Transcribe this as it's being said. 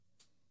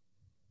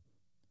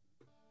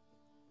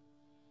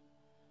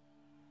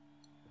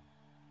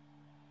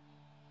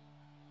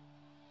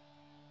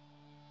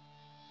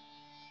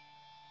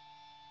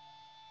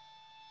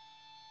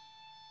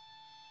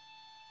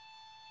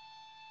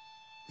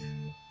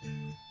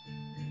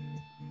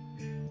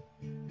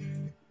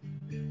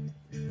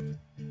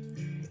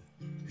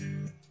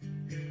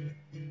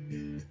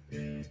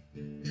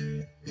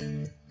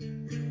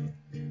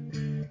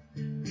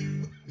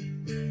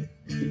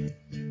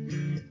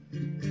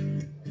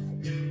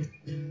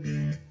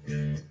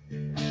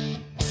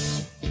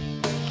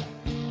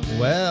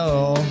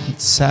Well,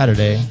 it's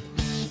Saturday,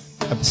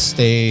 up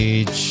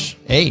stage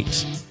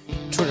 8,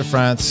 Tour de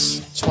France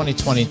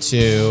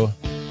 2022,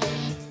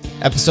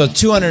 episode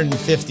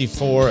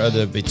 254 of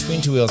the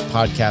Between Two Wheels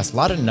podcast. A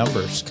lot of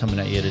numbers coming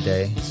at you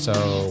today. So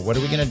what are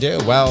we going to do?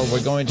 Well,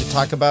 we're going to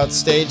talk about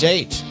stage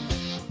 8.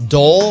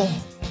 Dole,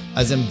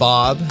 as in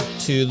Bob,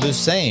 to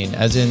Lucerne,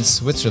 as in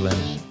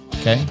Switzerland.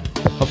 Okay?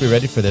 Hope you're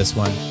ready for this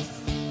one.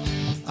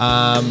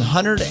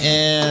 100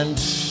 and...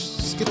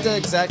 Get the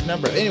exact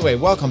number. Anyway,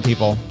 welcome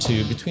people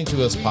to Between Two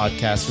Wheels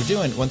podcast. We're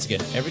doing, once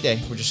again, every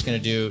day, we're just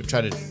going to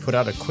try to put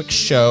out a quick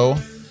show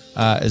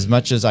as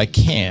much as I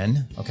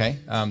can. Okay.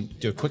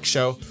 Do a quick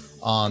show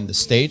on the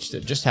stage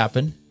that just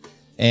happened.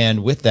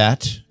 And with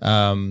that,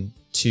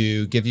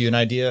 to give you an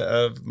idea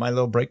of my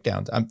little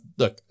breakdowns.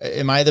 Look,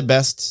 am I the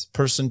best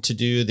person to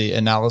do the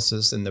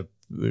analysis and the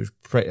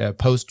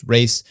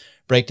post-race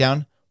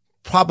breakdown?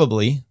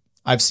 Probably.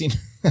 I've seen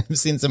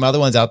some other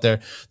ones out there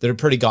that are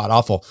pretty god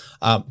awful.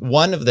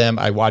 One of them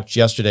I watched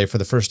yesterday for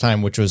the first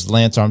time, which was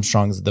Lance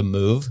Armstrong's The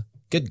Move.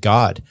 Good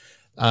God.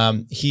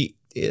 He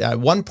at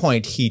one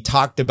point he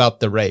talked about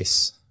the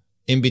race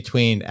in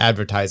between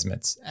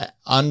advertisements.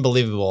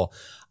 Unbelievable.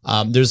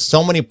 There's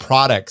so many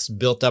products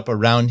built up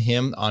around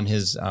him on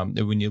his,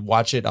 when you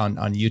watch it on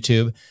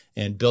YouTube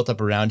and built up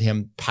around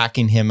him,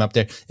 packing him up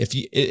there.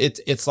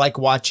 It's like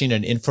watching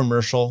an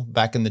infomercial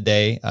back in the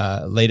day,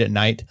 late at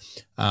night.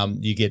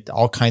 You get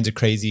all kinds of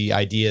crazy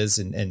ideas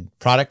and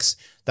products.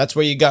 That's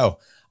where you go.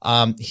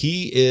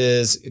 He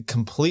is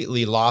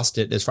completely lost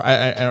it as far,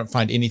 I don't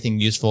find anything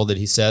useful that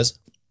he says.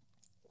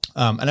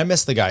 And I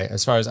miss the guy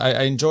as far as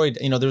I enjoyed,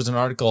 there was an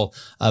article,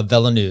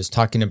 Vela News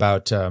talking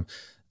about,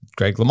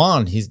 Greg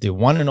LeMond. He's the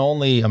one and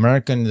only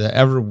American to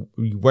ever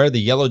wear the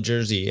yellow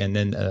jersey. And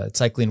then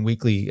Cycling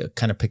Weekly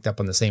kind of picked up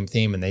on the same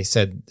theme, and they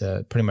said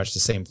pretty much the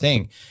same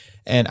thing.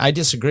 And I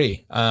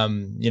disagree.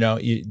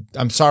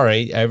 I'm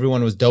sorry.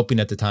 Everyone was doping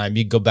at the time.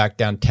 You go back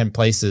down 10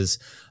 places.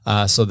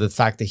 So the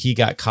fact that he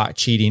got caught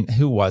cheating,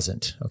 who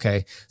wasn't?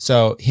 Okay.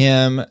 So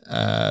him,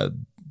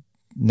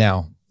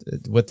 now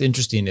what's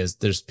interesting is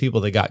there's people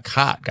that got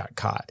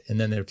caught. And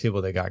then there are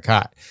people that got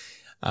caught.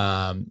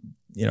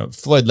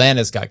 Floyd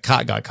Landis got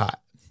caught.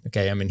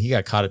 Okay. I mean, he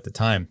got caught at the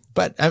time,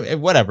 but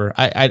whatever.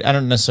 I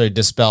don't necessarily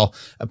dispel,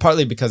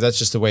 partly because that's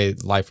just the way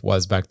life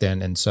was back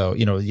then. And so,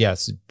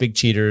 yes, big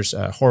cheaters,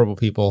 horrible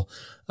people.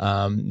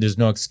 There's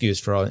no excuse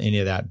for any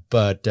of that,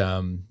 but,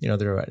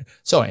 they're right.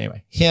 So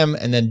anyway, him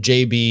and then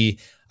JB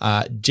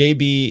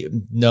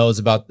knows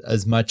about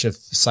as much of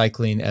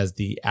cycling as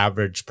the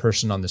average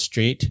person on the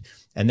street.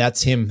 And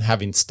that's him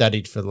having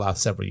studied for the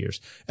last several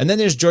years. And then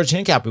there's George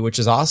Hincapie, which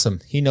is awesome.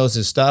 He knows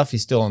his stuff.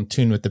 He's still in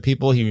tune with the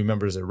people. He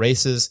remembers the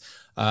races.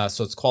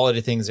 So it's quality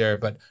things there.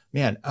 But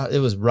man, it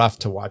was rough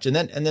to watch. And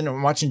then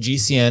I'm watching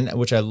GCN,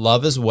 which I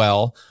love as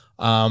well.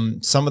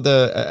 Some of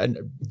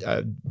the,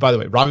 by the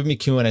way, Robbie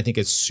McEwen, I think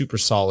is super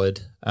solid.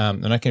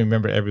 And I can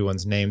remember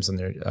everyone's names on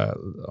there.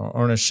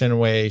 Orna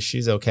Shinaway,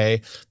 she's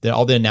okay.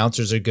 All the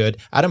announcers are good.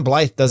 Adam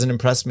Blythe doesn't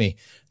impress me.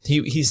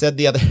 He said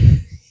the other...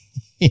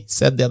 He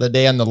said the other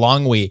day on the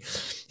Longwy,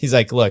 he's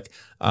like, look,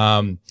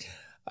 Wout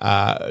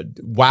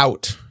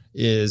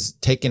is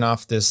taking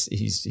off this.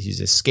 He's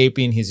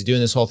escaping. He's doing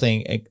this whole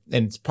thing.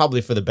 And it's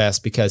probably for the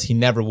best because he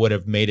never would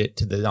have made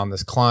it on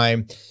this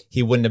climb.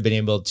 He wouldn't have been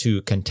able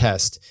to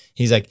contest.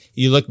 He's like,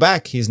 you look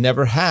back, he's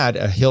never had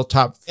a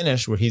hilltop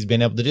finish where he's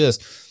been able to do this.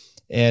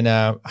 And,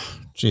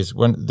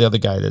 the other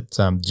guy that's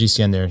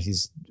GCN there,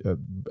 he's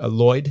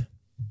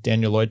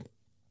Daniel Lloyd.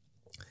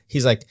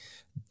 He's like,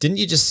 didn't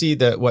you just see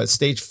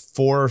stage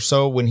 4 or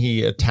so when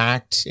he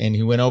attacked and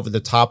he went over the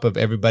top of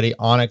everybody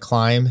on a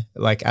climb,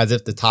 like as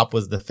if the top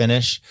was the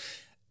finish?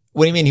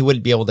 What do you mean he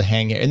wouldn't be able to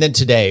hang it? And then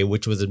today,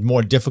 which was a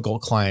more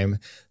difficult climb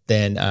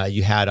than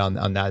you had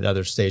on that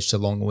other stage to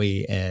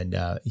Longwy, and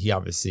he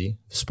obviously,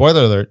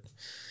 spoiler alert,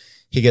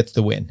 he gets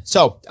the win.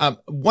 So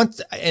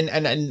once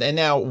and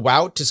now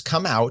Wout has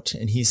come out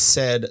and he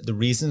said the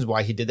reasons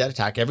why he did that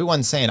attack.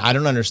 Everyone's saying, I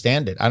don't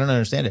understand it.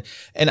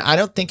 And I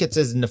don't think it's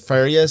as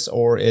nefarious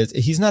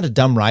he's not a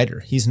dumb rider.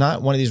 He's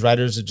not one of these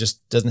riders that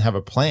just doesn't have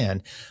a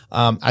plan.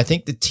 I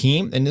think the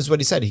team, and this is what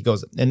he said, he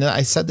goes, and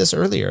I said this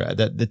earlier,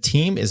 that the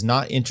team is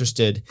not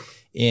interested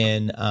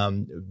in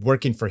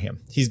working for him.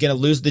 He's going to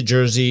lose the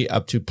jersey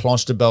up to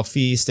Planche de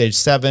Belfi, stage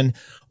 7.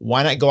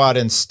 Why not go out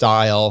in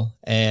style?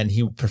 And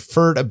he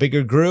preferred a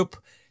bigger group.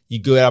 You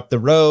go up the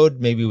road,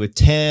 maybe with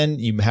 10,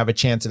 you have a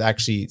chance of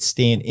actually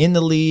staying in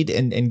the lead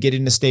and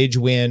getting a stage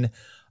win.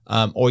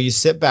 Or you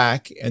sit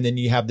back and then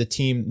you have the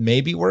team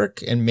maybe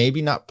work and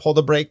maybe not pull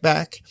the brake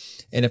back.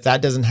 And if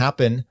that doesn't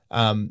happen,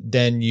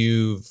 then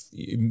you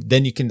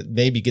can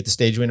maybe get the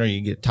stage win or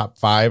you get top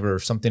 5 or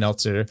something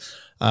else there.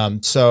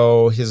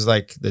 So he's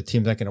like, the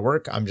team's not going to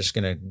work. I'm just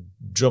going to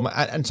drill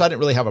and so I didn't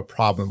really have a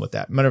problem with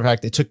that. Matter of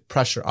fact, they took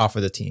pressure off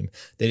of the team.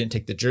 They didn't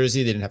take the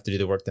jersey. They didn't have to do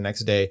the work the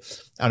next day.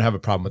 I don't have a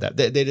problem with that.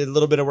 They did a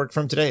little bit of work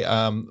from today.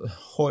 Van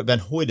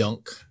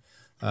Hooydonk,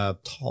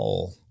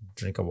 tall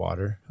drink of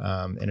water,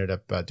 ended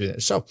up doing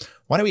that. So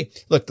why don't we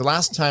look, the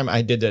last time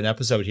I did an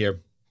episode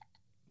here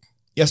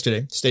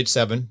yesterday, stage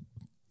 7,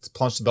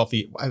 plunge to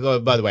Belfi.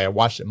 By the way, I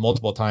watched it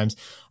multiple times.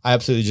 I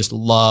absolutely just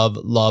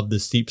love the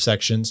steep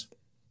sections.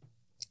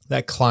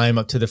 That climb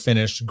up to the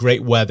finish,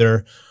 great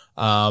weather.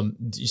 You're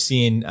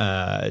seeing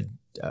the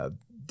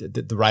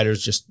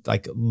riders just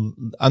like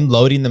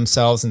unloading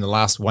themselves in the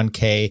last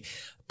 1K.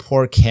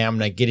 Poor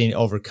Kamna getting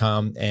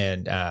overcome,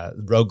 and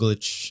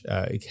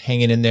Roglic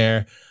hanging in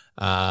there.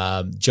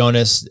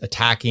 Jonas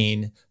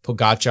attacking,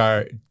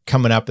 Pogačar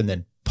coming up and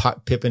then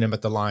pipping him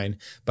at the line.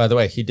 By the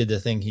way, he did the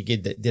thing. He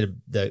did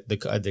the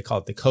they call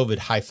it the COVID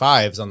high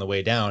fives on the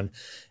way down,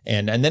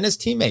 and then his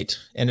teammate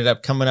ended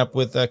up coming up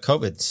with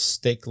COVID,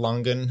 Stake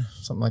Longen,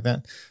 something like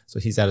that. So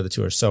he's out of the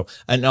tour. So,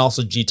 and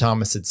also G.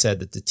 Thomas had said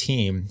that the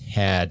team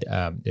had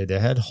they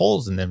had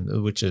holes in them,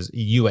 which is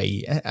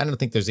UAE. I don't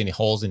think there's any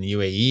holes in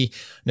UAE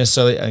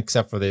necessarily,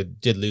 except for they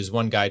did lose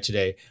one guy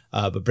today.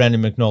 But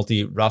Brandon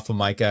McNulty, Rafa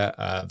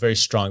Majka, very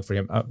strong for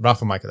him.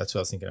 Rafa Majka, that's what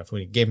I was thinking of. When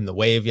he gave him the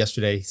wave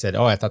yesterday, he said,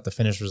 I thought the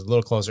finish was a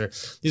little closer.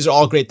 These are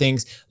all great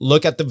things.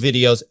 Look at the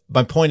videos.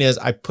 My point is,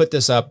 I put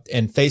this up,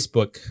 and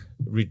Facebook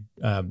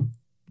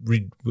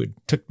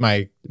took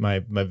my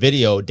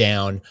video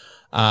down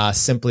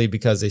simply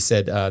because they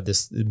said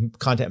this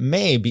content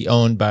may be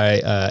owned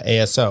by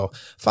ASO.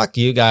 Fuck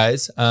you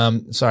guys.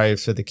 Sorry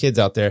for the kids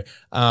out there.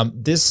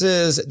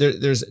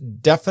 There's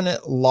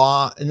definite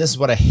law, and this is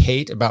what I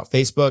hate about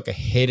Facebook. I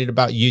hate it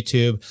about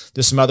YouTube.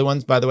 There's some other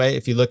ones, by the way.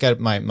 If you look at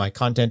my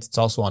content, it's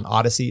also on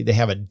Odyssey. They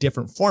have a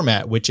different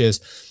format, which is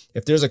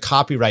if there's a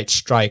copyright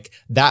strike,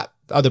 that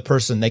other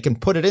person, they can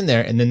put it in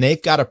there, and then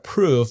they've got to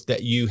prove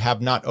that you have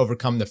not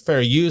overcome the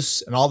fair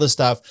use and all this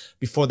stuff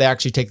before they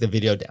actually take the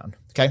video down.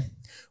 Okay.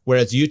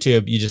 Whereas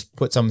YouTube, you just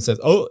put someone says,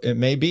 it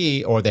may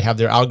be, or they have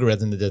their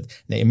algorithm that and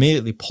they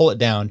immediately pull it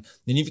down.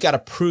 Then you've got to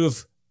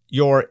prove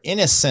your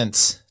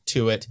innocence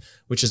to it,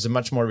 which is a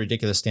much more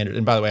ridiculous standard.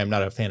 And by the way, I'm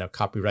not a fan of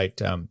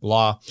copyright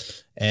law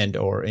and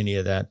or any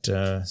of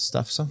that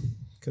stuff. So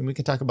we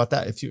can talk about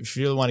that. If you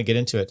really want to get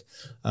into it,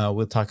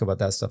 we'll talk about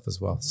that stuff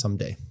as well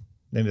someday.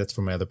 Maybe that's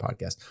for my other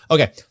podcast.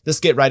 Okay,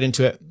 let's get right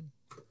into it.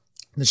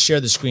 Let's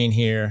share the screen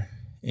here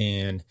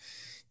and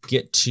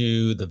get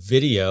to the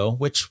video,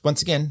 which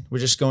once again, we're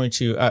just going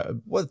to,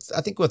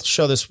 I think we'll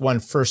show this one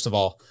first of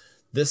all.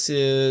 Is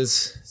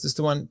this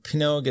the one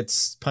Pinot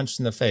gets punched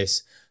in the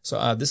face?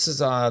 So this is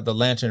the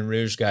Lantern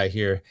Rouge guy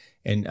here.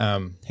 And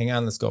hang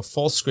on, let's go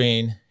full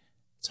screen.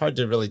 It's hard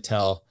to really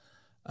tell.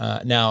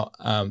 Now,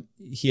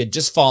 he had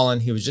just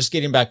fallen. He was just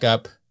getting back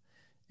up.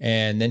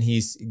 And then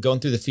he's going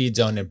through the feed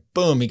zone, and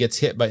boom, he gets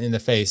hit in the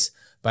face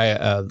by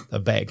a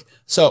bag.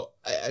 So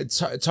it's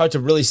hard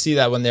to really see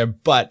that one there.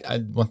 But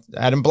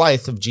Adam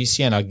Blythe of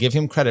GCN, I'll give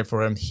him credit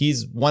for him.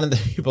 He's one of the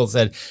people that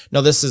said,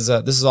 no, this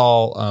is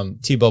all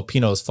Thibaut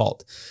Pinot's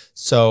fault.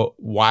 So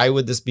why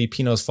would this be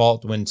Pinot's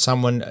fault when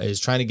someone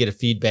is trying to get a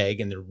feed bag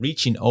and they're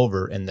reaching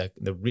over, and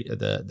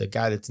the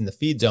guy that's in the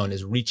feed zone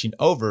is reaching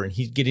over and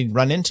he's getting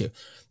run into?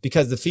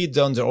 Because the feed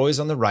zones are always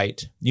on the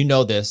right. You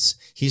know this.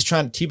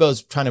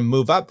 Thibaut's trying to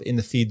move up in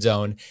the feed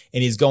zone,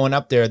 and he's going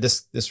up there.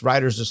 This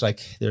rider's just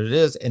like, there it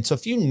is. And so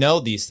if you know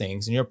these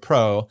things and you're a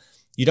pro,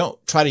 you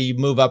don't try to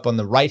move up on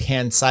the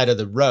right-hand side of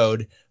the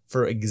road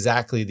for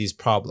exactly these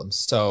problems.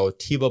 So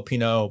Thibaut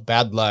Pinot,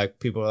 bad luck.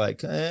 People are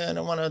like, I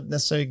don't want to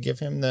necessarily give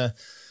him the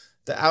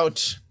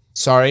out.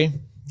 Sorry.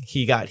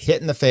 He got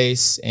hit in the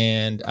face,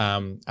 and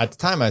at the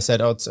time I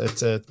said,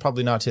 it's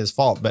probably not his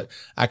fault. But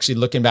actually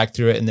looking back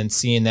through it and then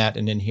seeing that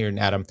and then hearing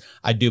Adam,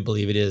 I do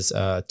believe it is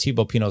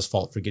Thibaut Pinot's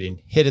fault for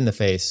getting hit in the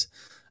face.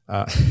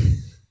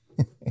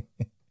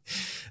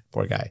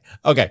 Poor guy.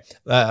 Okay,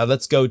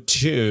 let's go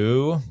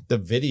to the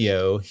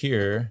video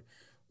here.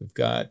 We've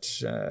got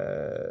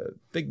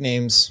big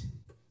names.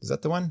 Is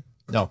that the one?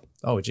 No.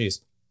 Oh,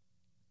 geez.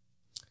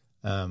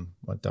 Don't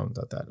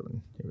that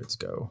one. Here, let's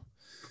go.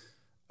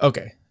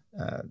 Okay.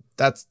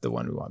 That's the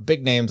one we want.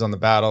 Big names on the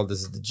battle.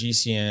 This is the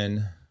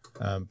GCN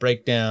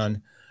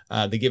breakdown.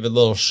 They give a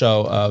little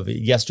show of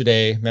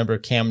yesterday. Remember,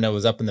 Kamna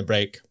was up in the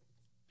break.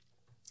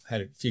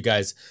 Had a few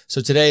guys.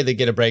 So today they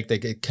get a break. They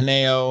get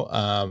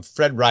Caneo,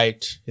 Fred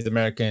Wright, he's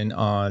American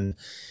on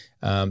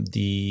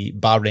the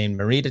Bahrain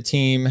Merida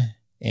team.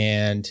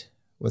 And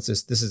what's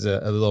this? This is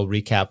a little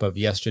recap of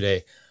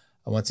yesterday.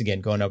 Once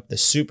again, going up the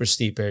super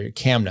steep area.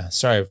 Kamna,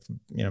 sorry,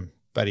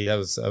 buddy, that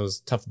was a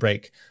tough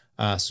break.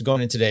 So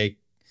going in today,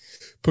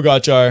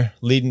 Pogačar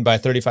leading by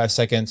 35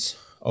 seconds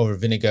over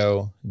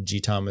Vinigo, G.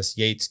 Thomas,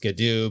 Yates,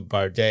 Gadu,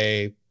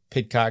 Bardet,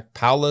 Pidcock,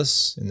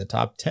 Paulus in the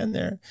top 10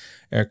 there,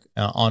 Eric,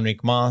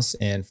 Enric Mas,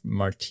 and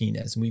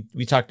Martinez.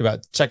 We talked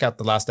about, check out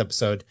the last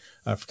episode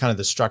for kind of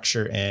the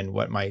structure and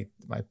what my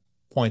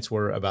points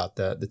were about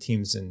the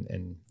teams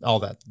and all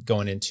that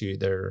going into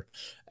their,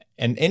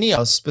 and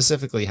Ineos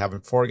specifically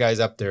having 4 guys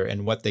up there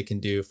and what they can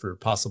do for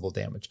possible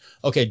damage.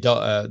 Okay,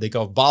 they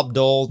go Bob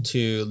Dole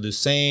to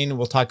Lucene.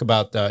 We'll talk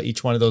about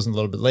each one of those in a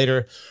little bit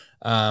later.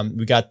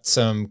 We got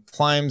some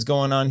climbs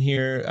going on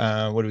here.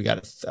 What do we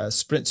got? A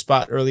sprint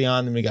spot early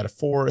on. Then we got a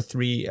 4, a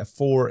 3, a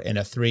 4, and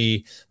a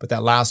 3. But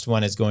that last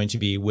one is going to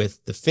be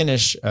with the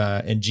finish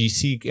and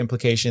GC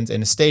implications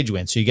and a stage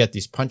win. So you get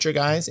these puncher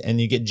guys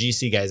and you get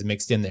GC guys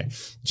mixed in there.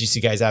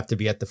 GC guys have to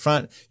be at the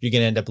front. You're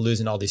going to end up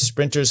losing all these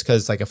sprinters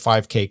because it's like a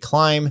 5K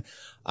climb.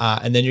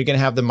 And then you're going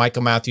to have the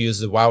Michael Matthews,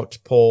 the Wout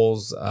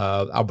Poels,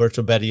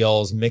 Alberto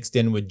Bettiol's mixed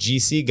in with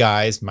GC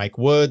guys, Mike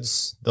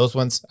Woods. Those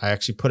ones, I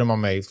actually put him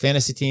on my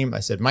fantasy team. I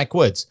said, Mike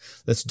Woods,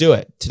 let's do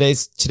it.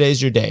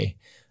 Today's your day.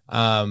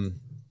 Little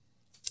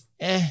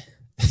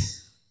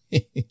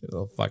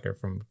fucker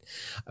from,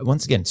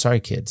 once again,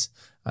 sorry, kids.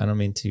 I don't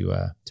mean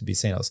to be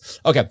saying else.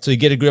 Okay, so you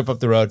get a group up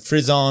the road.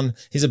 Frizon,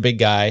 he's a big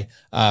guy.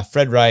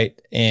 Fred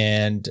Wright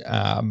and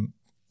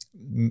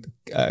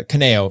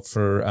Caneo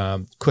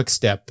for Quick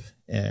Step.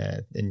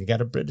 And you got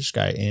a British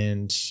guy,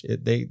 and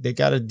they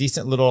got a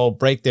decent little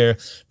break there.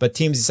 But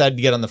teams decided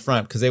to get on the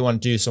front because they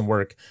wanted to do some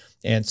work.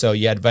 And so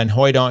you had Van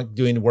Hooydonk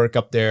doing work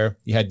up there.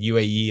 You had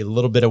UAE, a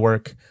little bit of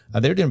work.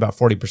 They were doing about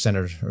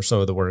 40% or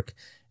so of the work.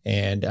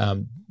 And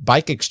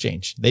Bike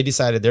Exchange, they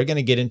decided they're going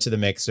to get into the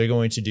mix. They're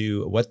going to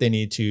do what they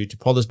need to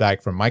pull this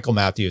back from Michael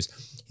Matthews.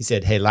 He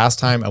said, hey, last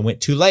time I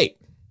went too late.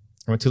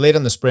 I went too late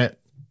on the sprint,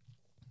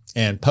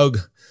 and Pogue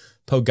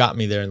got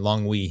me there in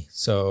Longwy.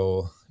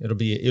 So it'll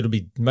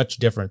be much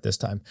different this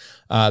time.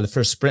 The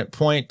first sprint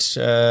point,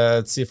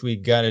 let's see if we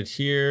got it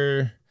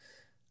here.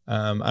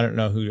 I don't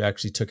know who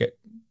actually took it.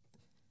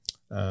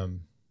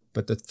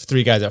 But the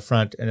 3 guys up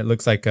front, and it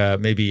looks like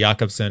maybe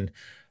Jakobsen.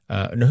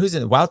 No, who's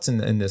in Wout's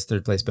in this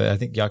 3rd place, but I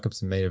think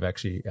Jakobsen may have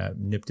actually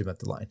nipped him at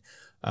the line.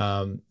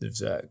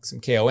 There's some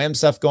KOM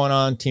stuff going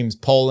on. Teams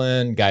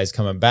Poland, guys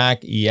coming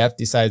back. EF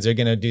decides they're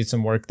going to do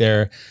some work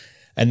there.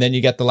 And then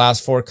you get the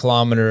last 4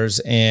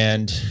 kilometers,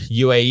 and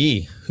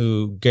UAE,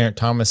 who Geraint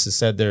Thomas has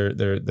said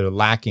they're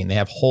lacking. They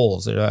have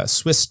holes. They're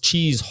Swiss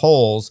cheese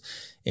holes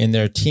in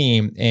their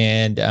team.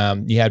 And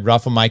you had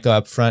Rafa Michael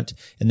up front,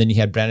 and then you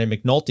had Brandon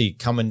McNulty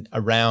coming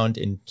around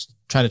and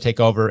trying to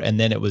take over. And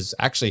then it was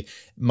actually,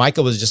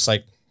 Michael was just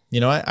like, you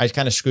know what? I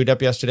kind of screwed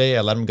up yesterday.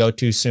 I let him go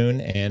too soon,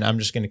 and I'm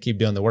just going to keep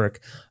doing the work.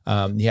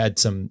 He had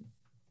some,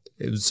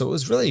 it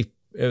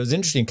was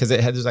interesting because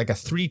there's like a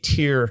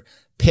 3-tier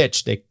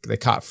pitch. They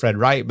caught Fred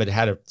Wright, but it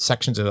had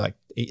sections of like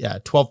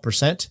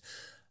 12%.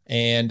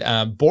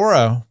 And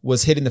Bora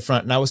was hitting the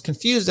front, and I was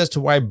confused as to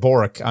why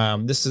Boric,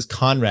 this is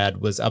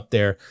Conrad, was up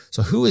there.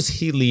 So who is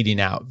he leading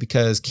out?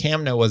 Because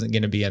Kamna wasn't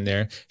going to be in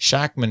there.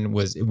 Shackman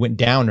went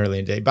down early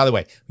in the day. By the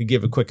way, we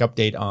give a quick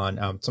update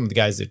on some of the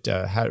guys that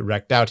had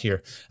wrecked out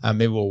here.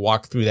 Maybe we'll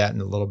walk through that in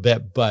a little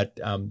bit. But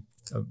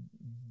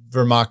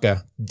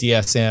Vermaak,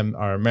 DSM,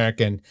 our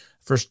American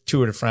first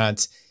Tour de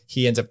France,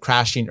 he ends up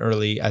crashing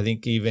early. I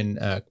think even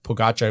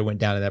Pogacar went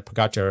down, and that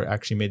Pogacar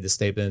actually made the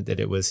statement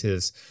that it was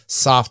his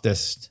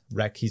softest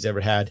wreck he's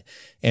ever had.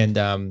 And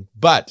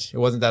but it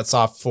wasn't that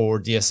soft for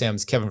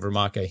DSM's Kevin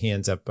Vermaak. He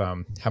ends up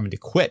having to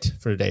quit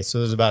for the day. So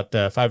there's about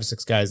 5 or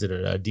 6 guys that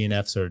are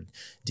DNFs or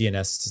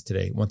DNS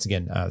today. Once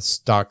again,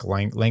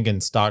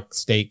 Langen stock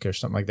stake or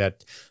something like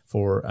that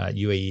for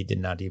UAE did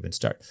not even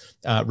start.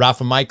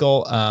 Rafa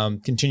Michael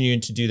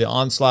continuing to do the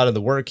onslaught of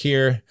the work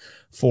here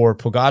for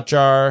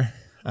Pogacar.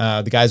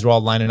 The guys were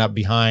all lining up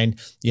behind.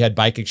 You had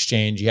Bike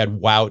Exchange. You had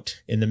Wout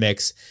in the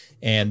mix.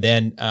 And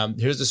then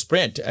here's the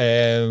sprint.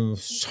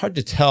 It's hard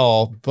to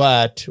tell,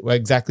 but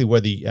exactly where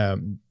the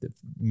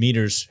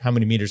meters, how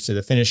many meters to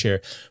the finish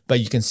here. But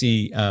you can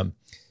see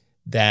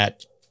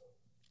that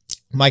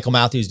Michael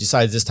Matthews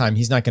decides this time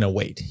he's not going to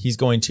wait. He's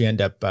going to end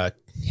up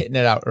hitting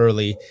it out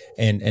early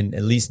and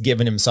at least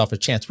giving himself a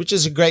chance, which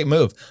is a great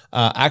move.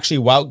 Actually,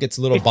 Wout gets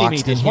a little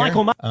boxed in here.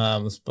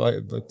 Let's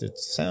look at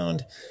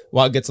sound.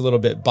 Wout gets a little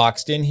bit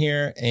boxed in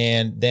here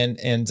and then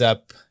ends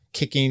up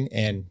kicking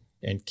and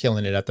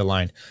killing it at the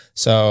line.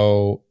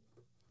 So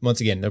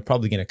once again, they're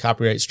probably going to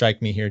copyright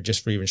strike me here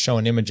just for even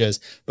showing images,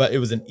 but it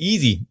was an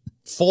easy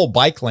full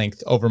bike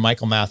length over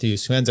Michael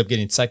Matthews, who ends up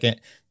getting second.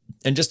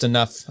 And just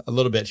enough, a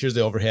little bit. Here's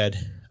the overhead,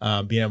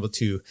 being able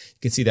to, you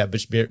can see that,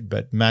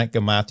 but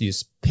Michael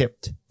Matthews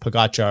pipped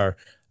Pogacar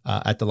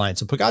at the line.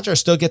 So Pogacar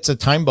still gets a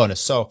time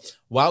bonus. So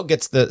Wout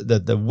gets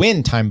the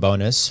win time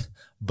bonus,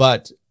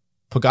 but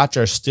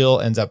Pogacar still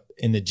ends up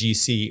in the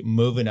GC,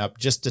 moving up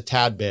just a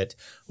tad bit.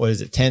 What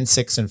is it, 10,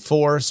 6, and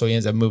 4? So he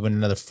ends up moving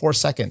another 4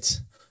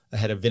 seconds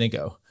ahead of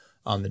Vinigo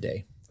on the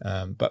day.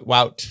 But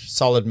Wout,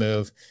 solid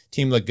move.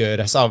 Team looked good.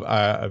 I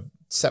saw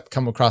Sepp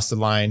come across the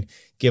line,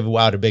 give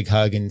Wout a big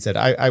hug, and said,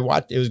 I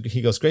watched it.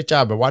 He goes, great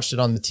job. I watched it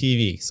on the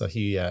TV. So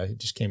he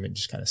just came and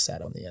just kind of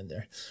sat on the end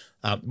there.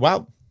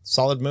 Wout,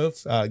 solid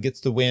move,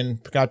 gets the win.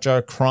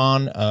 Pogacar,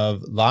 Kron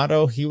of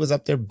Lotto, he was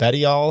up there.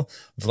 Bettiol,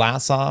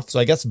 Vlasov. So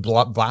I guess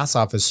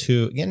Vlasov is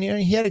who, again,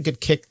 he had a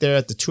good kick there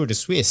at the Tour de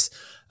Suisse.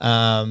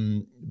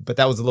 But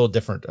that was a little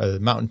different,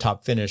 a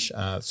mountaintop finish.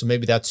 So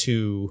maybe that's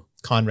who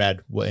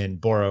Conrad and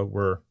Bora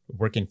were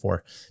working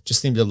for.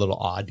 Just seemed a little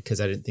odd because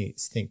I didn't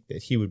think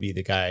that he would be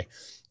the guy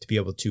to be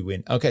able to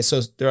win. Okay,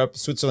 so they're up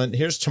Switzerland.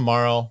 Here's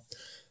tomorrow,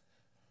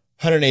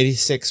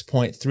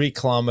 186.3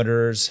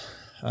 kilometers.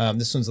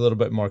 This one's a little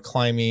bit more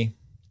climby,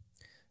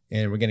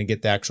 and we're going to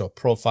get the actual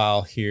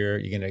profile here.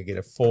 You're going to get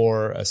a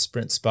 4, a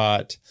sprint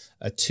spot,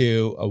 a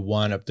 2, a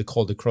 1 up the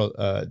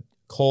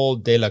Col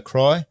de la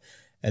Croix,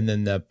 and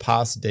then the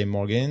Pas des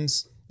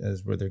Morgans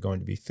is where they're going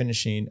to be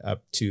finishing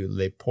up to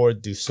Les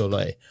Ports du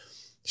Soleil,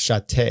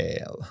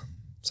 Châtel.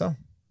 So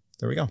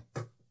there we go.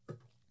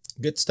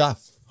 Good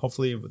stuff.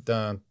 Hopefully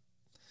the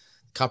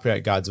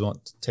copyright gods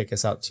won't take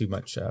us out too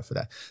much for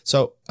that.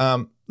 So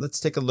let's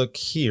take a look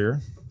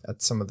here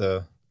at some of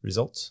the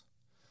results.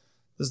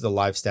 This is the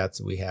live stats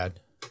that we had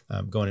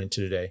going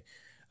into today.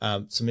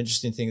 Some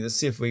interesting things. Let's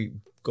see if we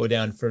go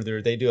down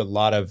further. They do a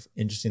lot of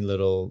interesting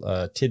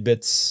little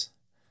tidbits.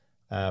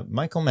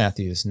 Michael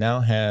Matthews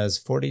now has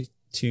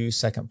 42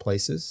 second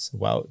places.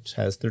 Wout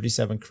has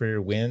 37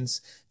 career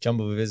wins.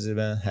 Jumbo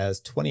Visma has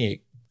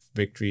 28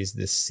 victories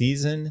this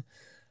season.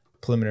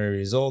 Preliminary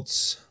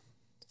results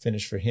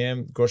finish for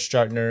him.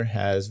 Grossjartner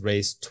has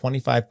raced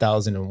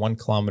 25,001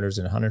 kilometers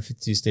in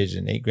 152 stages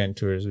and 8 Grand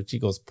Tours, which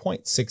equals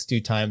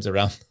 0.62 times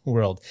around the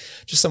world.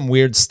 Just some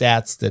weird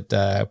stats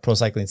that Pro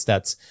Cycling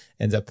Stats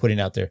ends up putting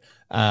out there.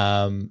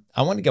 I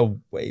want to go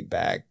way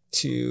back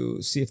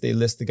to see if they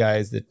list the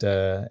guys that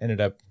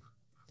ended up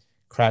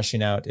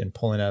crashing out and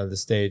pulling out of the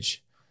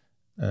stage.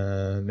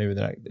 Maybe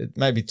they're not. It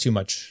might be too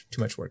much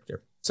work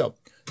there. So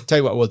tell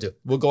you what we'll do.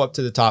 We'll go up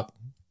to the top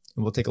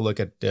and we'll take a look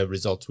at the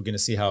results. We're going to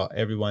see how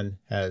everyone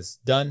has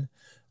done,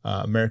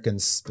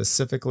 Americans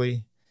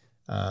specifically.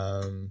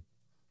 Wout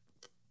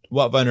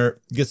van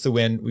Aert gets the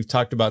win. We've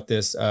talked about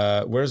this.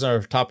 Where's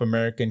our top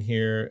American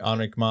here?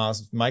 Enric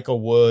Mas.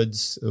 Michael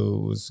Woods,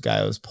 who was the guy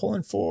I was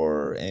pulling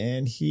for,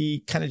 and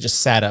he kind of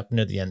just sat up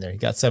near the end there. He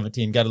got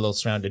 17, got a little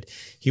surrounded.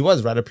 He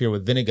was right up here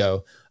with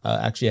Vinigo,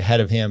 actually ahead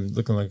of him,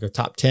 looking like a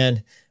top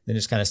 10, then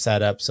just kind of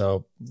sat up.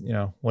 So,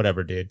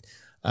 whatever, dude.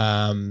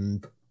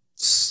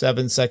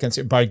 7 seconds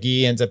here.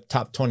 Barguil ends up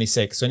top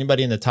 26. So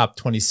anybody in the top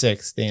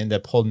 26, they end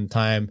up holding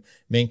time.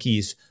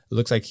 Meintjes, it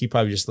looks like he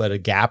probably just let a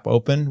gap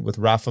open with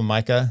Rafa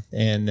Majka,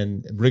 and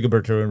then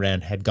Rigoberto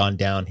Urán had gone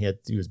down.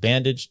 He was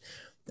bandaged.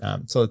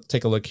 So let's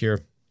take a look here.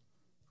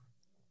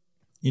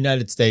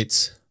 United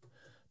States,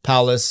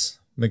 Powless,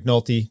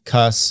 McNulty,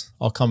 Kuss,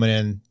 all coming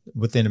in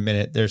within a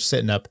minute. They're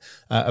sitting up.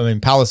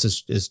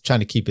 Powless is trying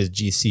to keep his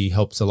GC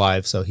hopes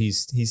alive, so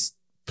he's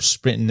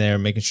sprinting there,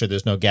 making sure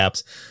there's no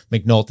gaps.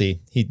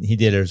 McNulty, he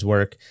did his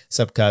work.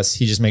 Kuss,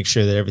 he just makes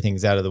sure that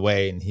everything's out of the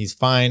way and he's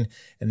fine.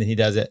 And then he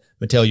does it.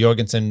 Matteo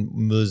Jorgensen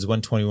loses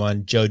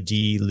 121. Joe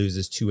D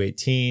loses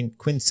 218.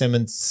 Quinn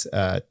Simmons,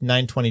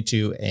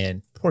 922.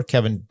 And poor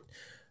Kevin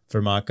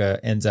Vermaeke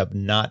ends up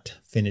not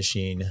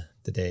finishing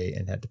the day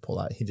and had to pull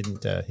out. He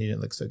didn't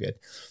look so good.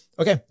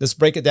 Okay, let's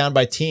break it down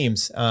by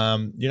teams.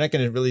 You're not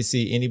going to really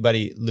see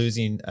anybody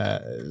losing.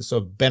 So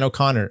Ben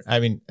O'Connor,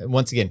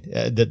 once again,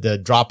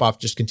 the drop-off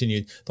just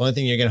continued. The only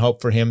thing you're going to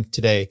hope for him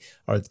today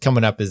or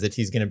coming up is that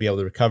he's going to be able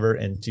to recover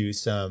and do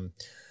some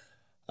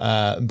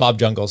Bob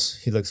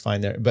Jungels. He looks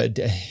fine there, but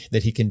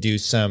that he can do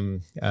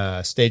some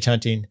stage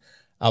hunting.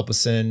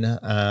 Alpecin,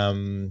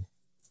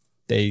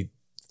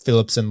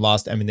 Philipsen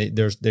lost.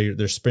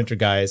 They're sprinter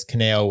guys.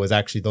 Caneo was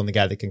actually the only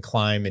guy that can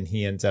climb, and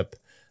he ends up.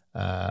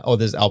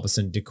 There's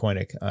Alpecin de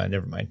Koenig.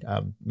 Never mind.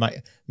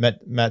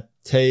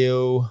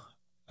 Matteo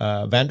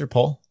van der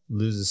Poel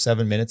loses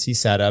 7 minutes. He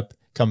sat up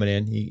coming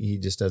in. He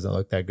just doesn't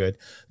look that good.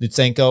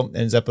 Lutsenko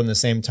ends up on the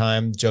same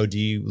time. Joe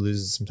D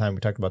loses some time.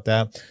 We talked about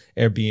that.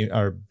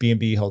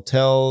 B&B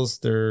hotels.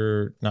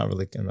 I'm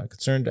not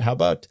concerned. How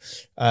about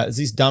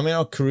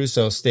Domino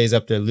Caruso stays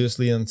up there. Luis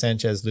Leon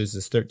Sanchez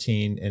loses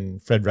 13,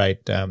 and Fred Wright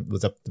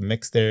was up the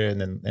mix there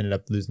and then ended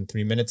up losing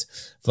 3 minutes.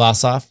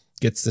 Vlasov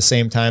gets the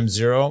same time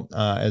 0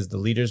 as the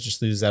leaders,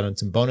 just loses out on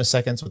some bonus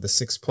seconds with the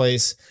 6th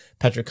place.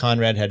 Patrick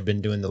Conrad had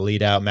been doing the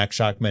lead out. Max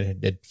Schachmann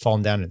had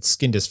fallen down and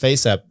skinned his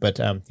face up, but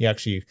he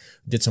actually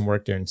did some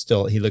work there and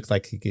still he looks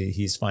like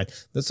he's fine.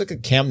 Let's look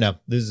at Cam now.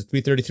 Loses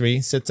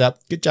 3:33, sits up.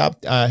 Good job.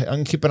 I'm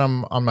going to keep it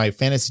on my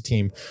fantasy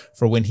team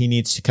for when he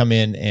needs to come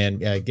in and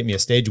get me a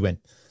stage win.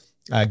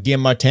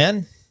 Guillaume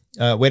Martin,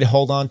 way to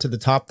hold on to the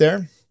top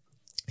there.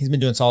 He's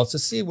been doing solid.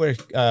 Let's see where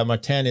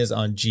Martin is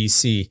on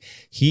GC.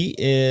 He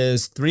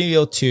is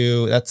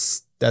 3:02.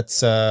 That's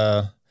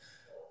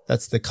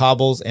the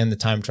cobbles and the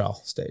time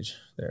trial stage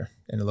there,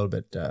 and a little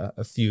bit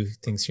a few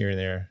things here and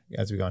there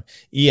as we go on.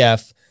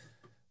 EF,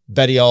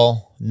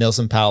 Bettiol,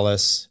 Nilson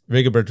Powless,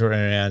 Rigoberto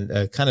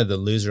Urán, kind of the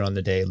loser on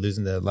the day,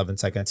 losing the 11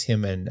 seconds.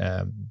 Him and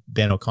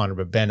Ben O'Connor,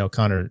 but Ben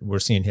O'Connor, we're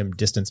seeing him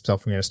distance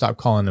himself. We're going to stop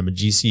calling him a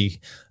GC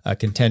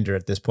contender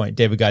at this point.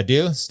 David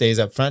Gaudu stays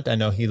up front. I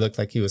know he looked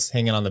like he was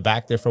hanging on the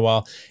back there for a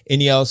while.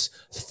 Ineos,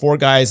 4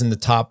 guys in the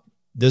top.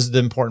 This is the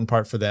important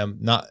part for them.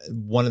 Not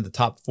one of the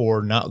top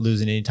 4, not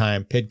losing any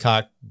time.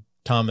 Pidcock,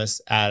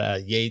 Thomas,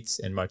 Yates,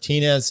 and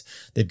Martinez.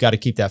 They've got to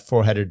keep that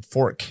 4-headed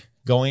fork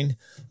going.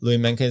 Louis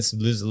Meintjes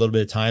loses a little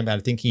bit of time. I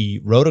think he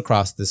rode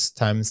across this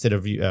time instead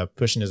of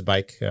pushing his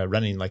bike,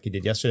 running like he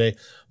did yesterday.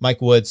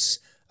 Mike Woods,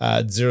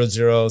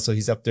 0-0, so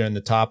he's up there in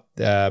the top.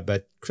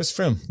 But Chris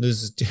Froome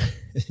loses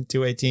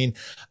 2:18.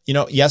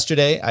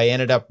 Yesterday I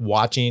ended up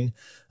watching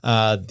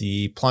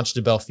the Planche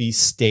de Belfi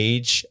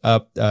stage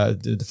up,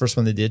 the first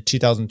one they did,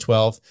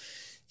 2012.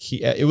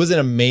 It was an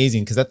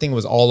amazing, because that thing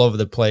was all over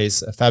the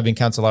place. Fabian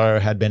Cancellara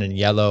had been in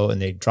yellow,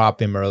 and they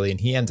drop him early, and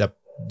he ends up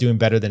doing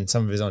better than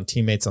some of his own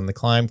teammates on the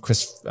climb.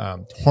 Chris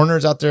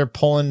Horner's out there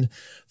pulling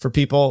for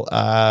people.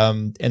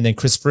 And then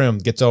Chris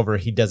Froome gets over.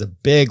 He does a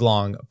big,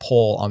 long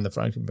pull on the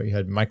front. You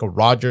had Michael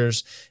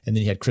Rogers, and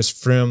then you had Chris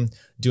Froome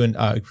doing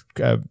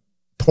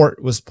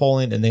Port was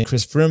pulling, and then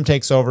Chris Froome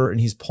takes over,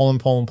 and he's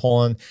pulling.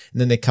 And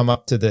then they come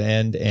up to the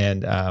end,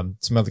 and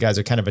some other guys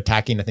are kind of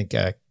attacking. I think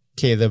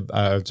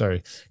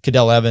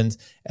Cadel Evans,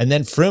 and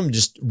then Froome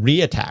just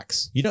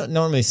reattacks. You don't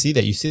normally see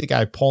that. You see the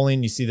guy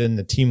pulling, you see then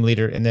the team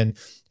leader, and then,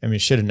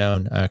 should have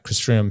known, Chris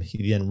Froome,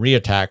 he then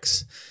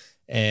reattacks.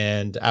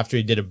 And after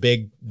he did a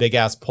big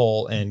ass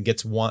pull and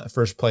gets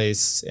first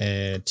place,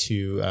 and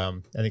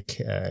I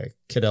think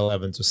Cadel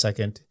Evans was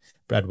second,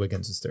 Brad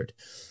Wiggins was third.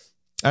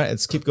 All right,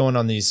 let's keep going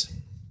on these.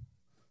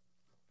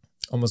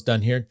 Almost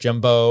done here.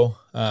 Jumbo,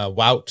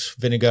 Wout,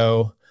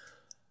 Vinigo,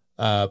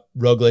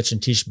 Roglic,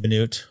 and Tish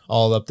Benoot,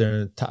 all up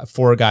there. Top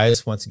 4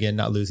 guys, once again,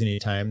 not losing any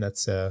time.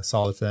 That's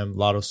solid for them.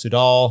 Lotto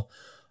Soudal,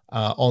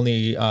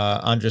 only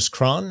Andres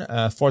Kron,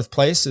 4th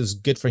place is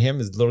good for him.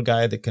 He's the little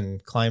guy that can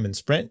climb and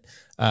sprint.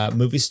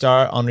 Movie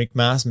star, Enric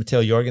Mas,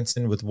 Matteo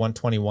Jorgensen with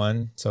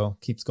 121. So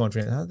keeps going for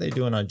him. How are they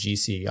doing on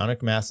GC?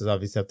 Enric Mas is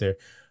obviously up there.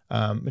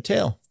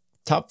 Matteo,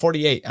 top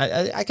 48.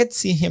 I could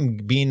see him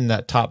being in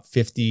that top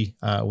 50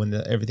 when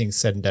everything's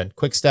said and done.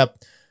 Quick Step,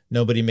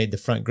 nobody made the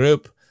front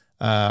group.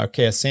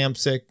 Arkea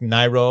Samsic,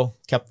 Nairo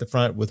kept the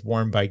front with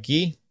Warren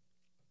Baigi.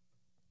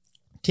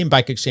 Team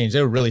Bike Exchange,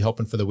 they were really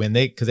hoping for the win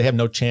because they have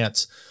no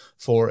chance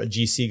for a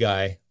GC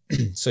guy.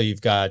 So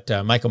you've got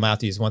Michael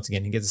Matthews, once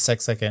again, he gets a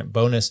second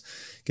bonus,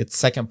 gets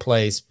second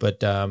place,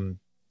 but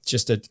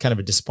just a kind of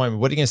a disappointment.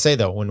 What are you going to say,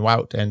 though, when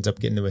Wout ends up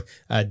getting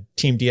the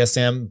Team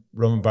DSM,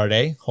 Roman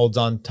Bardet holds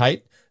on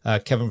tight.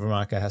 Kevin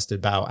Vermaak has to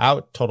bow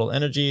out. Total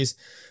Energies.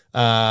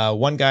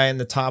 One guy in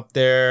the top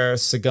there,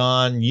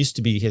 Sagan, used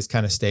to be his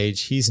kind of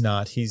stage. He's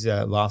not. He's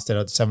lost it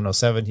at the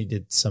 707. He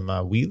did some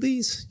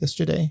wheelies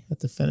yesterday at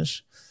the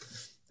finish.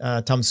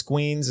 Tom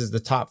Squeens is the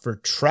top for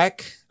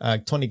Trek.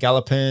 Tony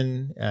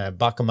Gallopin,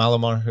 Baka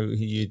Malamar, who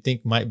you'd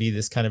think might be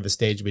this kind of a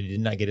stage, but he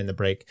did not get in the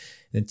break.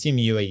 And then Team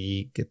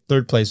UAE get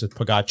 3rd place with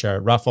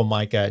Pogacar. Rafael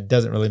Majka, it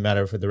doesn't really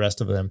matter for the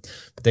rest of them,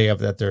 but they have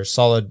that. They're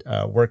solid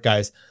work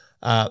guys.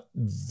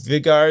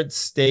 Vigard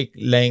Stake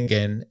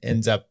Langen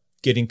ends up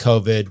getting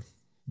COVID.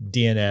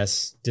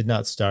 DNS did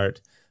not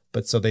start,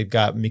 but so they've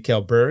got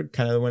Mikkel Berg,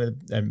 kind of the one,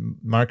 and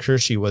Mark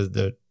Hirschi was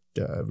the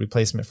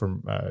replacement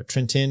from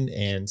Trentin,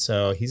 and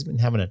so he's been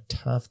having a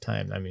tough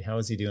time. How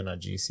is he doing on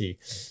GC?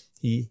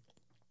 He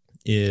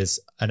is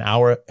an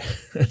hour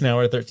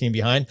 13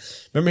 behind.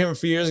 Remember him a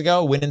few years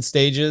ago, winning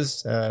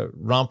stages,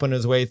 romping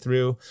his way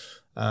through,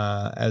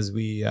 as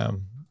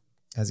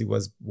he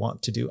was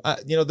wont to do.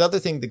 The other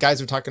thing the guys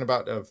were talking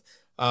about of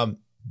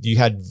you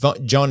had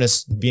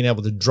Jonas being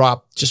able to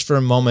drop just for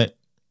a moment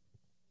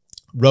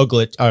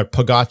Roglic or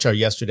Pogacar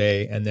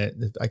yesterday, and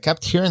then I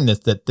kept hearing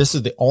that this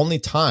is the only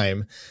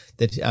time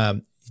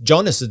that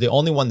Jonas is the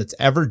only one that's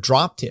ever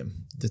dropped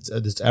him.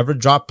 That's ever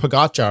dropped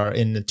Pogacar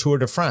in the Tour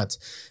de France.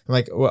 I'm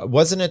like,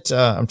 wasn't it?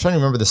 I'm trying to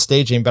remember the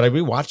staging, but I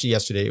rewatched it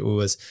yesterday. It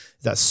was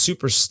that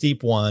super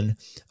steep one.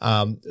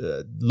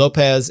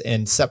 Lopez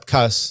and Sepp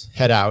Kuss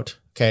head out,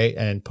 okay,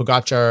 and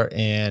Pogacar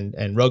and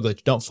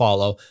Roglic don't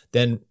follow.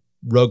 Then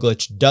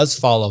Roglic does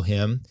follow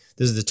him.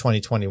 This is the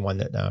 2021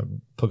 that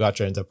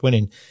Pogacar ends up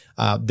winning.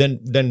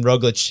 Then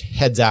Roglic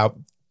heads out,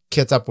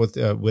 gets up with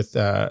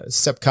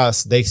Sepp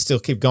Kuss. They still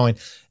keep going.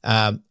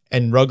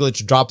 And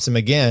Roglic drops him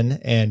again,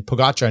 and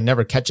Pogacar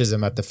never catches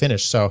him at the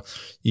finish. So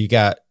you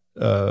got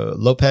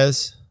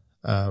Lopez,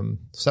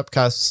 Sepp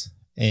Kuss,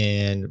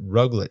 and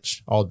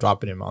Roglic all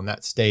dropping him on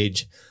that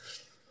stage.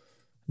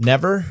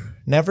 Never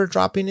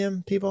dropping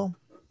him, people?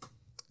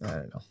 I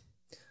don't know.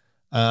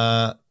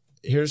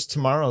 Here's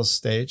tomorrow's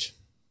stage.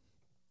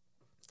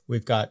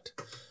 We've got,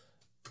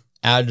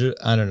 I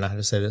don't know how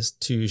to say this,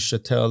 to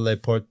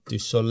Châtel-les-Portes du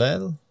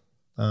Soleil.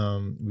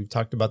 We've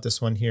talked about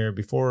this one here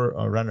before,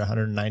 around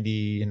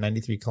 190 and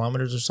 93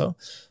 kilometers or so.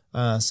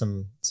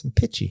 Some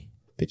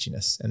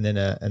pitchiness, and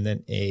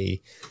then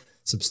a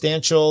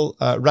substantial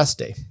rest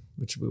day,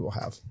 which we will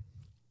have.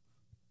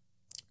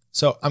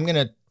 So I'm going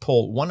to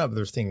pull one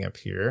other thing up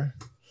here.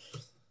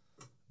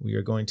 We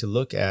are going to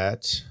look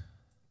at,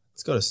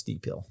 let's go to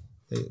Steep Hill.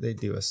 They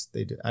do.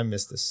 I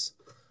missed this.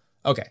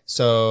 Okay,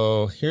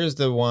 so here's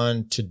the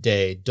one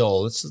today,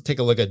 Dole. Let's take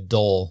a look at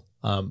Dole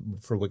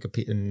for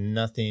Wikipedia.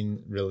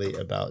 Nothing really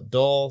about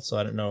Dole, so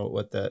I don't know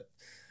what that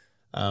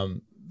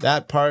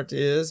part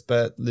is,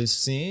 but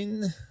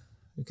Lucene,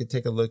 we could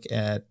take a look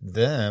at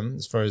them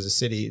as far as the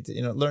city.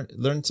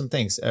 Learn some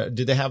things.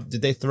 Did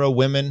they throw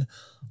women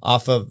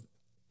off of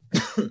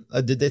a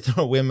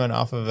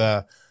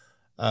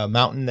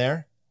mountain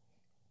there?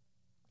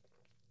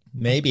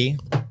 Maybe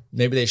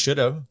they should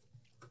have.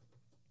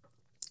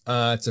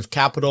 It's the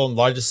capital and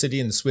largest city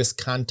in the Swiss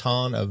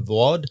canton of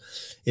Vaud.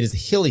 It is a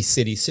hilly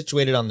city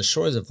situated on the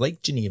shores of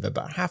Lake Geneva,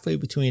 about halfway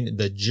between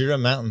the Jura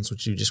Mountains,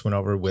 which you just went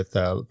over with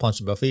Planche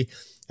de Belfi,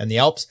 and the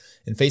Alps,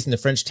 and facing the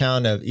French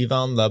town of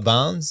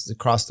Yvon-les-Bains.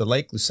 Across the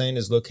lake, Lucerne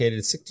is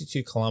located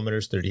 62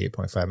 kilometers,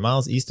 38.5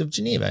 miles east of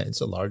Geneva. It's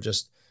the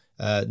largest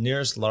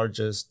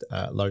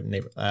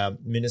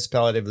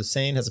municipality of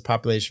Lucerne, has a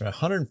population of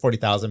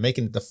 140,000,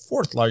 making it the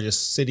fourth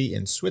largest city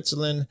in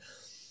Switzerland.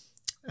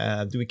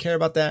 Do we care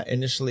about that?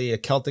 Initially a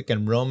Celtic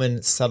and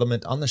Roman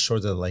settlement on the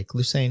shores of the lake,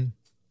 Lucerne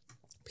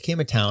became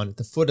a town at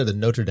the foot of the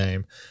Notre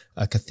Dame,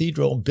 a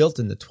cathedral built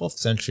in the 12th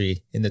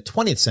century. In the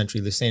 20th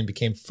century, Lucerne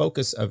became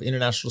focus of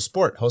international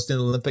sport, hosting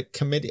the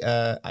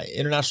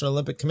International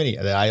Olympic Committee,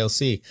 the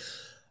IOC,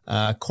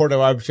 Court of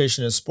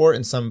Arbitration of Sport,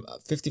 and some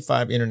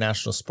 55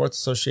 international sports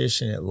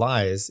association. It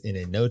lies in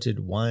a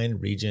noted wine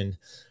region.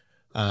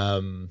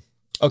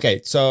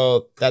 Okay,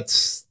 so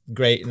that's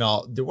great and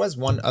all. There was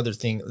one other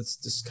thing. Let's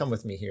just come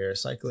with me here.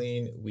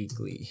 Cycling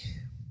Weekly.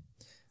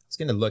 I was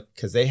going to look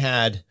because they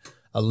had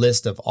a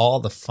list of all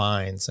the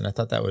fines, and I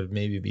thought that would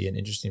maybe be an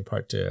interesting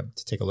part to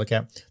take a look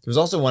at. There was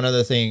also one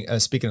other thing,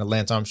 speaking of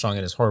Lance Armstrong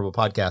and his horrible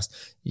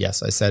podcast.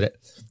 Yes, I said it.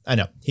 I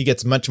know. He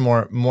gets much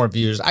more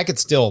views. I could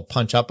still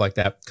punch up like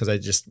that because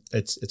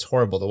it's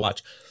horrible to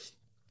watch.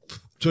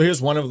 So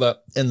here's one of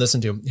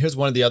here's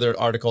one of the other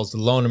articles: the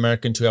lone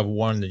American to have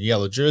worn the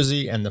yellow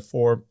jersey and the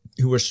 4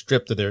 who were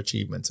stripped of their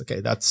achievements. Okay,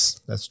 that's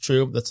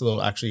true. That's a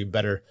little actually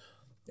better.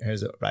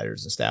 Here's the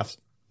writers and staff.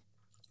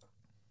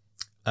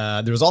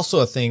 There was also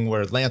a thing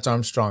where Lance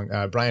Armstrong,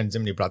 Brian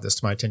Zimney brought this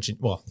to my attention.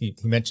 Well, he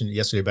mentioned it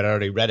yesterday, but I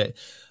already read it,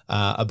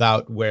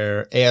 about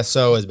where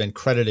ASO has been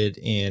credited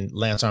in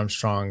Lance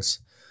Armstrong's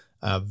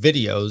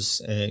videos,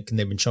 and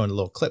they've been showing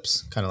little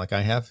clips, kind of like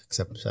I have,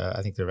 except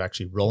I think they're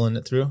actually rolling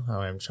it through.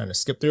 I'm trying to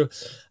skip through.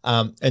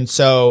 And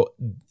so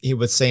he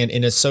was saying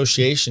in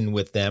association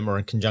with them or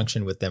in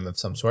conjunction with them of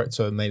some sort.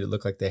 So it made it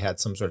look like they had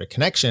some sort of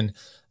connection,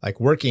 like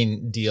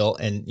working deal.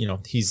 And,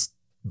 he's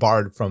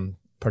barred from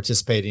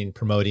participating,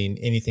 promoting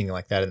anything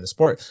like that in the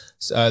sport,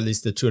 so, at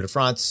least the Tour de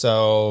France.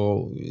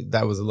 So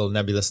that was a little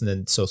nebulous. And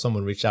then so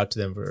someone reached out to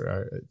them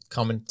for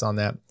comments on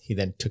that. He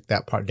then took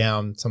that part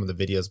down. Some of the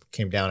videos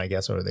came down, I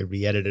guess, or they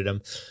re-edited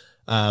them.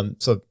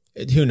 So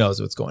who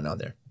knows what's going on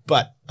there.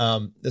 But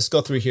let's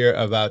go through here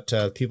about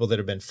people that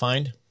have been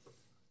fined.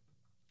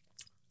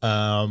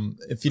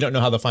 If you don't know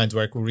how the fines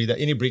work, we'll read that.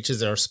 Any breaches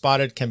that are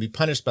spotted can be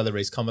punished by the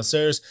race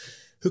commissaires,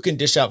 who can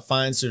dish out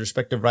fines to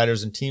respective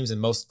riders and teams, in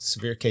most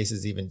severe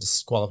cases, even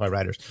disqualify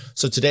riders.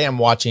 So today I'm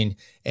watching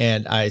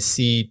and I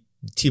see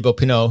Thibaut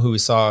Pinot, who we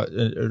saw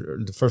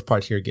the first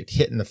part here, get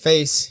hit in the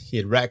face. He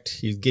had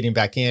wrecked. He's getting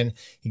back in.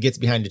 He gets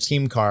behind a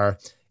team car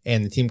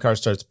and the team car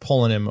starts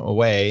pulling him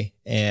away.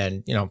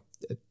 And,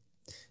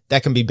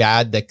 that can be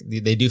bad.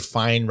 They do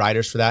fine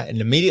riders for that. And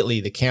immediately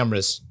the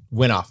cameras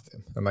went off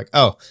him. I'm like,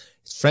 oh,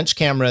 it's French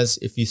cameras.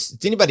 If it's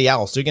anybody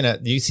else,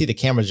 you see the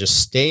cameras just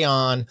stay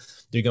on.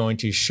 They're going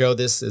to show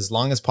this as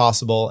long as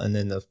possible, and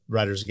then the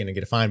riders are going to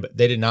get a fine. But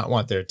they did not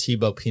want their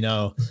Thibaut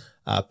Pinot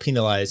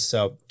penalized.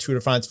 So Tour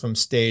de France from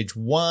stage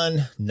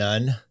 1,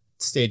 none.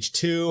 Stage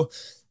 2,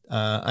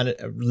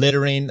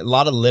 littering, a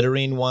lot of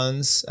littering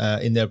ones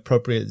in the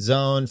appropriate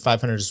zone,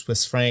 500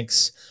 Swiss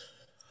francs.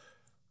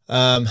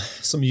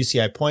 Some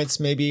UCI points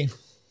maybe.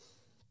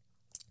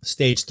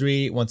 Stage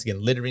 3, once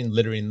again, littering.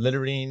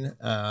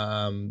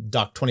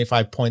 Dock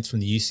 25 points from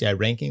the UCI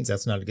rankings.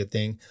 That's not a good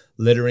thing.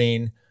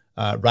 Littering.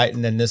 Right,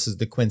 and then this is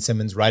the Quinn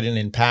Simmons, riding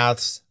in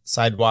paths,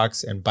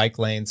 sidewalks, and bike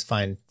lanes,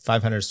 fined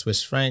 500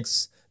 Swiss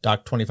francs,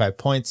 docked 25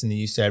 points in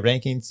the UCI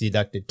rankings,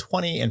 deducted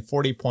 20 and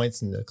 40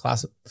 points in the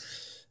class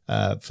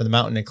for the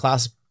mountain and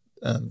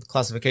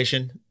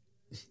classification.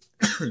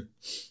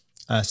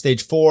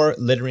 Stage 4,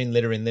 littering,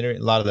 a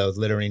lot of those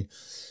littering,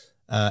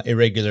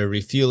 irregular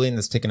refueling,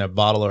 that's taking a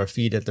bottle or a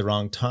feed at the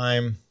wrong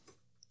time.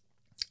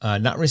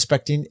 Not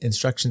respecting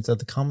instructions of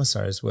the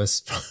commissaries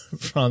was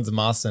Franz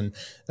Maassen.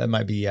 That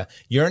might be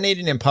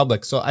urinating in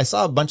public. So I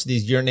saw a bunch of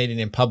these urinating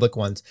in public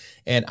ones,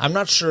 and I'm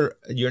not sure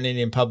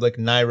urinating in public.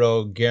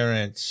 Nairo,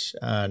 Garant,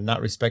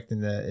 not respecting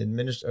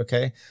the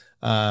okay.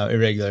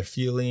 Irregular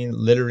fueling,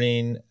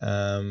 littering,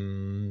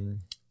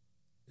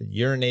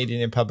 urinating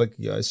in public,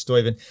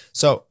 Stuyven.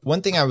 So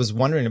one thing I was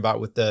wondering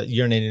about with the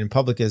urinating in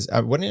public is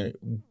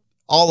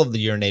all of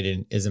the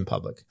urinating is in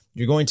public.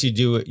 You're going to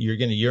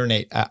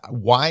urinate.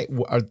 Why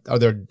are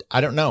there?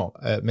 I don't know.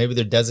 Maybe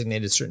they're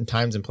designated certain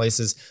times and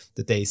places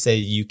that they say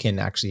you can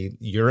actually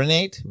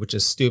urinate, which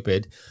is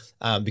stupid.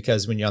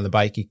 Because when you're on the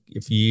bike,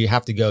 if you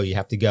have to go, you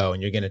have to go,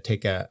 and you're going to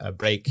take a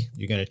break.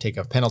 You're going to take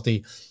a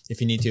penalty if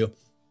you need to.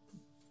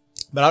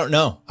 But I don't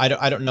know. I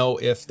don't know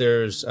if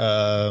there's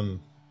a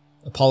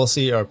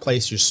policy or a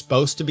place you're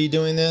supposed to be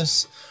doing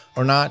this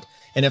or not.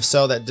 And if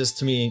so, that just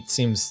to me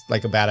seems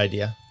like a bad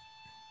idea.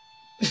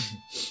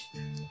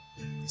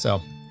 So,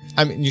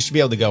 I mean, you should be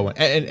able to go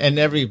and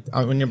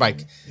on your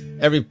bike,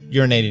 every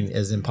urinating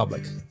is in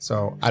public.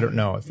 So I don't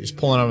know if you're just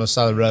pulling on the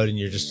side of the road and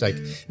you're just like,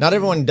 not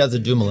everyone does a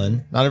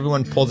Dumoulin. Not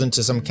everyone pulls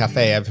into some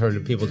cafe. I've heard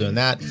of people doing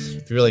that.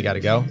 If you really got to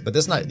go, but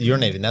that's not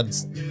urinating.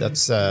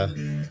 That's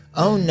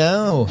oh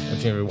no.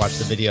 If you ever watched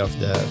the video of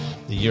the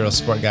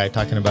Eurosport guy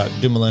talking about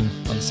Dumoulin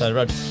on the side of the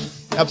road.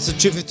 Episode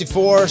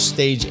 254,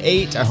 stage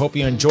 8. I hope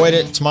you enjoyed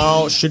it.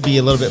 Tomorrow should be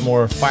a little bit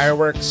more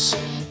fireworks.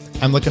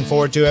 I'm looking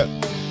forward to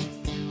it.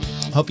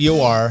 Hope you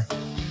are.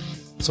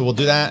 So we'll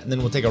do that, and then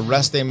we'll take a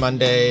rest day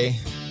Monday.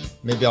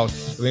 Maybe I'll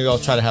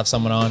try to have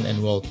someone on,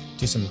 and we'll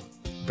do some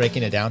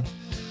breaking it down.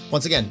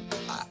 Once again,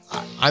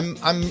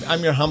 I'm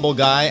your humble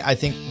guy. I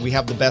think we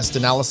have the best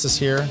analysis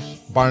here,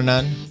 bar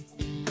none.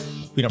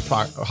 We don't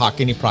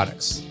hawk any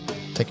products.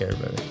 Take care,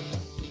 everybody.